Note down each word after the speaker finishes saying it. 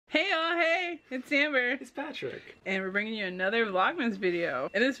Hey y'all, hey, it's Amber. It's Patrick. And we're bringing you another Vlogmas video.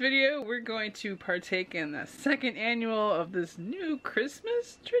 In this video, we're going to partake in the second annual of this new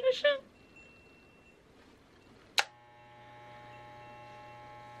Christmas tradition.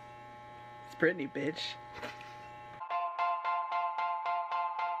 It's Britney, bitch.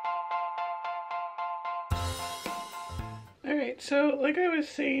 Alright, so like I was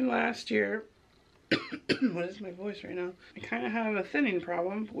saying last year, what is my voice right now? I kind of have a thinning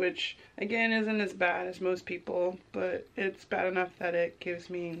problem, which again isn't as bad as most people, but it's bad enough that it gives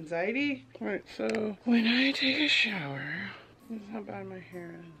me anxiety. Alright, so when I take a shower, this is how bad my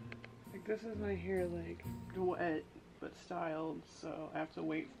hair is. Like, this is my hair, like, wet but styled, so I have to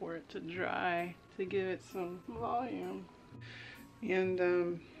wait for it to dry to give it some volume. And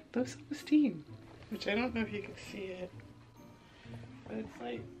low self-esteem, which I don't know if you can see it, but it's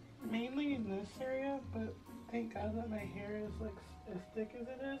like mainly in this area, but thank God that my hair is like as thick as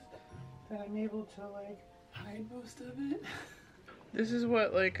it is that I'm able to like hide most of it. This is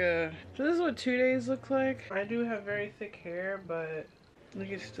what this is what 2 days look like. I do have very thick hair, but you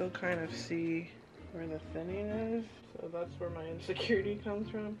can still kind of see where the thinning is, so that's where my insecurity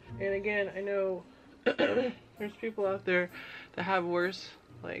comes from. And again, I know there's people out there that have worse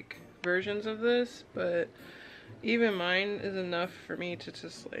like versions of this, but even mine is enough for me to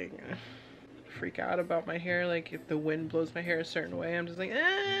just like freak out about my hair. Like if the wind blows my hair a certain way, I'm just like,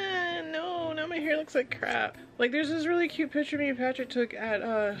 no, now my hair looks like crap. Like there's this really cute picture me and Patrick took at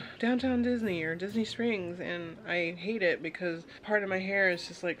downtown Disney or Disney Springs, and I hate it because part of my hair is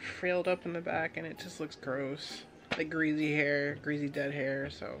just like frailed up in the back and it just looks gross. Like greasy hair, greasy dead hair.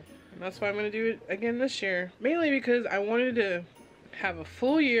 So and that's why I'm gonna do it again this year. Mainly because I wanted to have a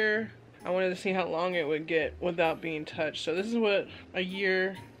full year. I wanted to see how long it would get without being touched. So this is what a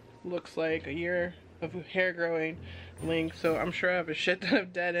year looks like, a year of hair growing length. So I'm sure I have a shit ton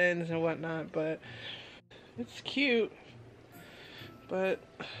of dead ends and whatnot, but it's cute. But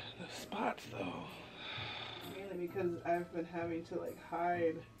the spots though, mainly because I've been having to like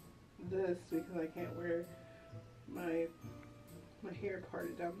hide this because I can't wear my hair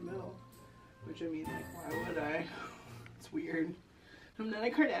parted down the middle, which I mean, like, why would I? It's weird. I'm not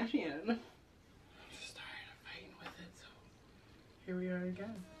a Kardashian. I'm just tired of fighting with it, so here we are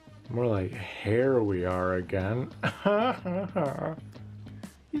again. More like here we are again.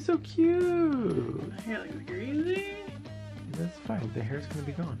 You're so cute. My hair looks greasy. That's fine, the hair's gonna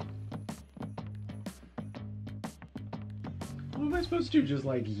be gone. What am I supposed to do? Just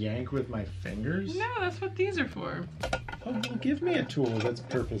like yank with my fingers? No, that's what these are for. Oh, well, give me a tool that's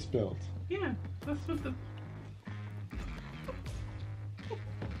purpose built. Yeah, that's what the...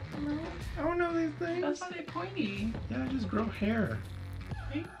 I don't know these things. That's why they're pointy. Yeah, I just grow hair.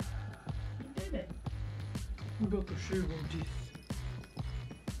 See? You did it. We got the shave on this.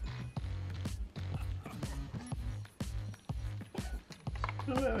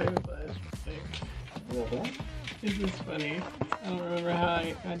 This is funny. I don't remember how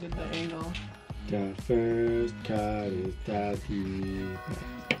I did the angle. The first cut is daddy.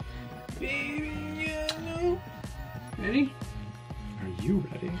 Baby, yellow. Ready? Are you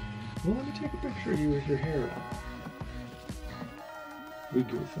ready? Well, let me take a picture of you with your hair out. We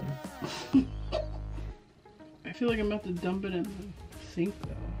goofing. I feel like I'm about to dump it in the sink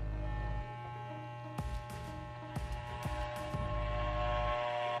though.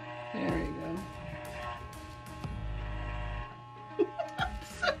 There you go.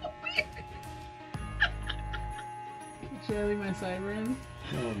 So weird. Should I leave my sideburns?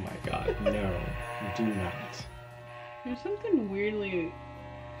 Oh my god, no. Do not. There's something weirdly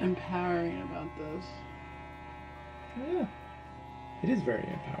empowering about this. Yeah. It is very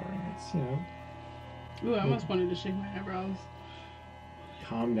empowering. It's, you know. Ooh, I almost wanted to shake my eyebrows.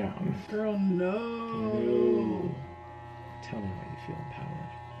 Calm down. Girl, no. No. Tell me why you feel empowered.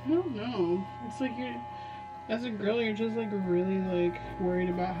 I don't know. It's like you're, as a girl, you're just like really like worried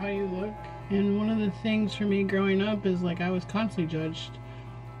about how you look. And one of the things for me growing up is like I was constantly judged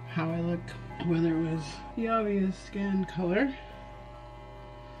how I look, whether it was the obvious skin color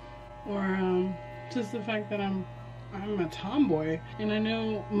or just the fact that I'm a tomboy. And I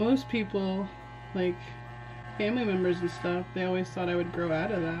know most people, like family members and stuff, they always thought I would grow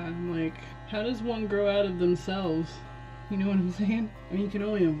out of that. I'm like, how does one grow out of themselves? You know what I'm saying? I mean, you can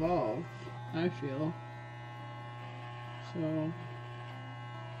only evolve, I feel. So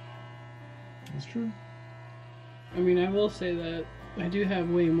That's true. I mean, I will say that I do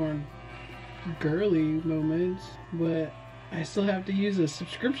have way more girly moments, but I still have to use a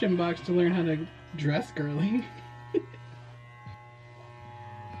subscription box to learn how to dress girly.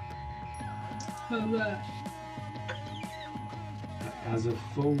 How's that? As a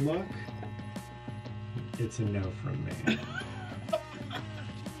full look, it's a no from me.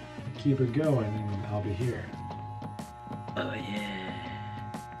 Keep it going and I'll be here. Oh yeah.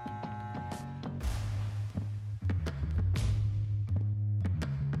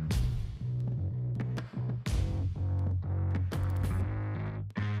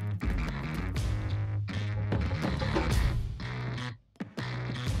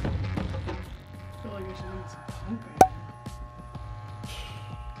 I feel like I should have some punk right now.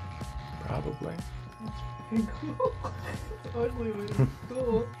 Probably. That's pretty cool. It's ugly, but it's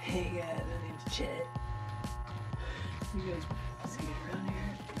cool. Hey guys, my name's Chet. You guys see it around here?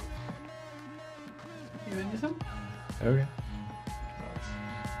 You into some? Okay.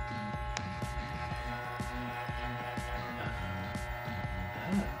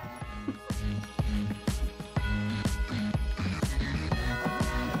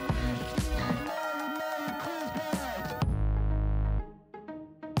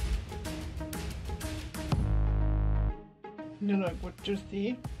 No, no, what you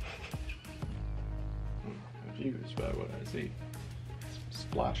see? Confused by what I see. It's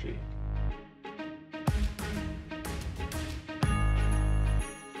splashy.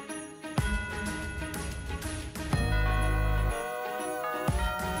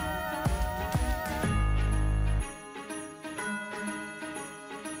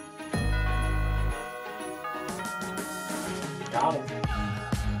 Got him.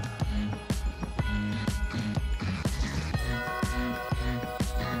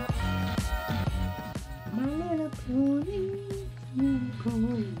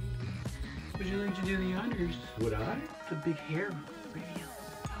 Would you like to do the honors? Would I? The big hair reveal.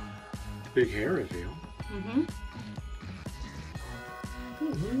 Big hair reveal. Mm-hmm. Oh,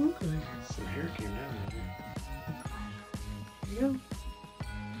 what do you look like? Some hair came down. There you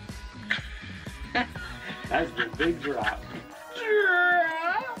go. That's the big drop.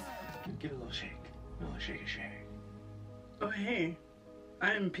 Give it a little shake. A little shake. Oh, hey.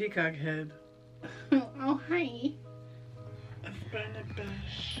 I'm Peacock Head. Oh, hi. I've been a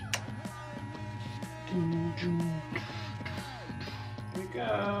bash. Here we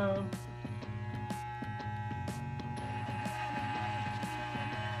go.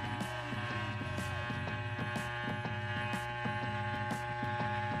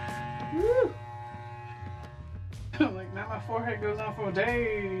 Woo! Like, now my forehead goes on for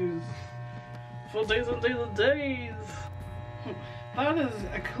days. For days and days and days. That is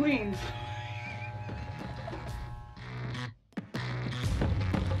a queen.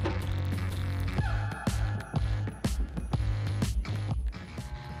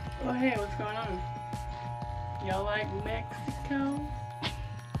 Oh, hey, what's going on? Y'all like Mexico?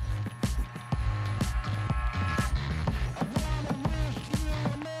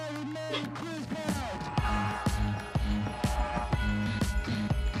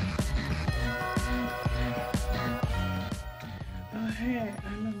 Oh, hey,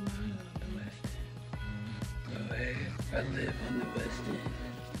 I'm a model on the West End. Oh, hey, I live on the West End.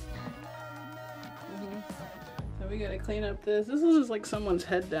 So we gotta clean up this. This is just like someone's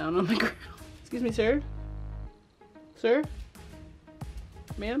head down on the ground. Excuse me, sir? Sir?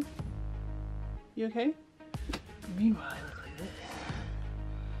 Ma'am? You okay? Meanwhile, I look like this.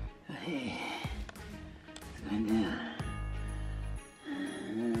 Oh, hey. What's going down?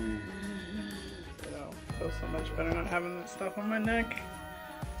 Oh, feels so much better not having that stuff on my neck.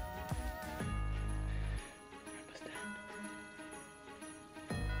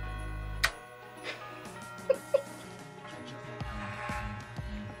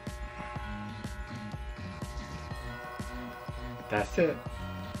 That's it.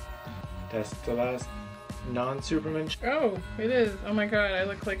 That's the last non-Superman. Oh, it is. Oh my god, I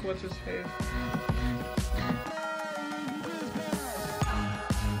look like what's his face.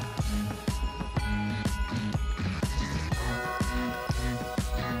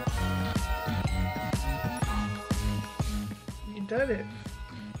 You did it.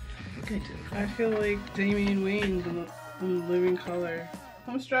 Okay, dude. I feel like Damian Wayne in Living Color.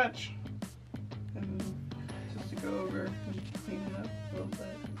 Home stretch. And just to go over and clean it up a little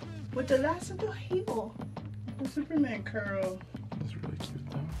bit. With the last of the heel. The Superman curl. That's really cute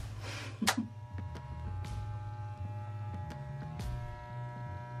though.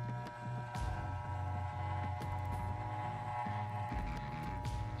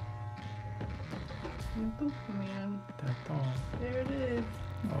 Superman. That's all. There it is.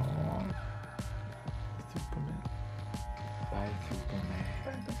 Oh, Superman. Bye, Superman.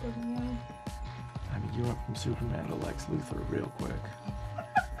 Bye, Superman. I mean, you went from Superman to Lex Luthor real quick.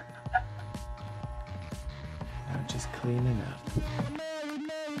 Now just cleaning up.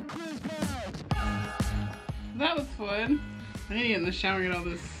 That was fun. I need to get in the shower and get all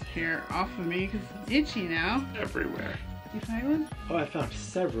this hair off of me because it's itchy now. Everywhere. You find one? Oh, I found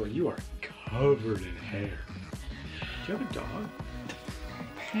several. You are covered in hair. Do you have a dog?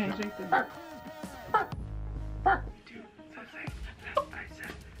 Yeah, take the...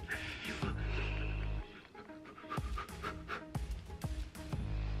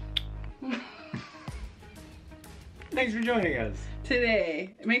 Thanks for joining us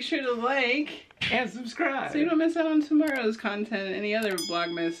today. Make sure to like and subscribe so you don't miss out on tomorrow's content and any other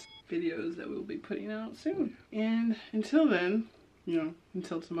Vlogmas videos that we'll be putting out soon. And until then, you know,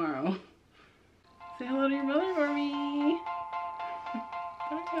 until tomorrow, say hello to your mother for me.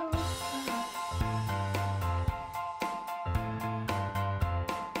 Bye, y'all.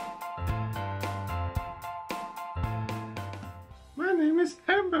 My name is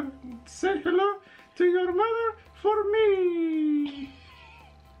Amber. Say hello to your mother for me.